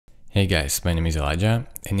Hey guys, my name is Elijah,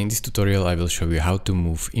 and in this tutorial I will show you how to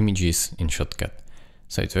move images in Shotcut.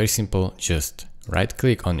 So it's very simple, just right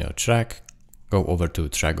click on your track, go over to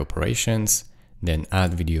track operations, then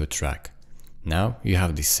add video track. Now you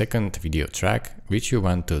have the second video track which you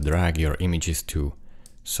want to drag your images to.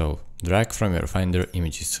 So drag from your Finder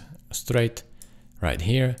images straight, right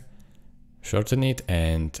here, shorten it,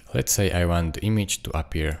 and let's say I want the image to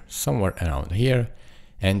appear somewhere around here,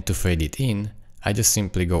 and to fade it in, I just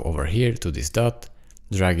simply go over here to this dot,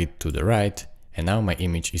 drag it to the right, and now my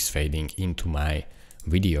image is fading into my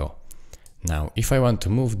video. Now, if I want to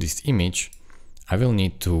move this image, I will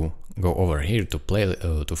need to go over here to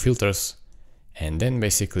to filters, and then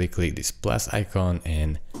basically click this plus icon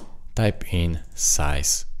and type in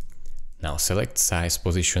size. Now select size,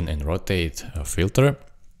 position, and rotate filter,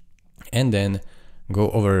 and then go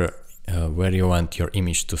over where you want your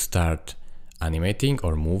image to start animating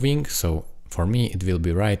or moving. So for me, it will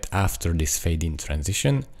be right after this fade in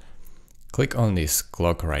transition. Click on this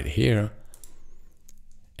clock right here,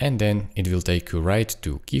 and then it will take you right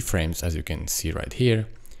to keyframes, as you can see right here.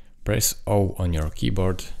 Press O on your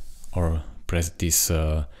keyboard or press this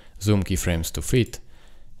zoom keyframes to fit,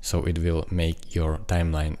 so it will make your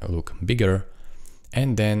timeline look bigger,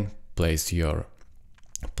 and then place your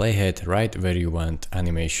playhead right where you want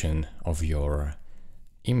animation of your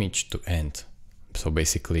image to end. So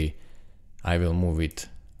basically I will move it,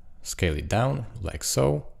 scale it down like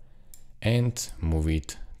so, and move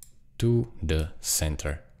it to the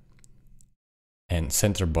center and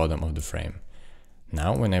center bottom of the frame.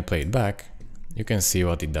 Now when I play it back, you can see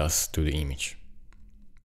what it does to the image.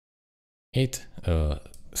 It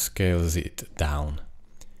scales it down.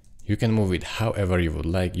 You can move it however you would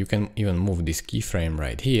like. You can even move this keyframe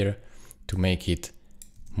right here to make it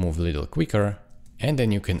move a little quicker, and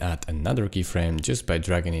then you can add another keyframe just by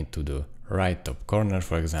dragging it to the right top corner,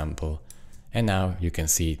 for example, and now you can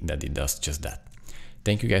see that it does just that.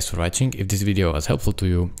 Thank you guys for watching. If this video was helpful to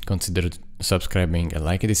you, consider subscribing and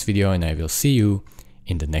liking this video, and I will see you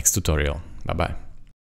in the next tutorial. Bye bye.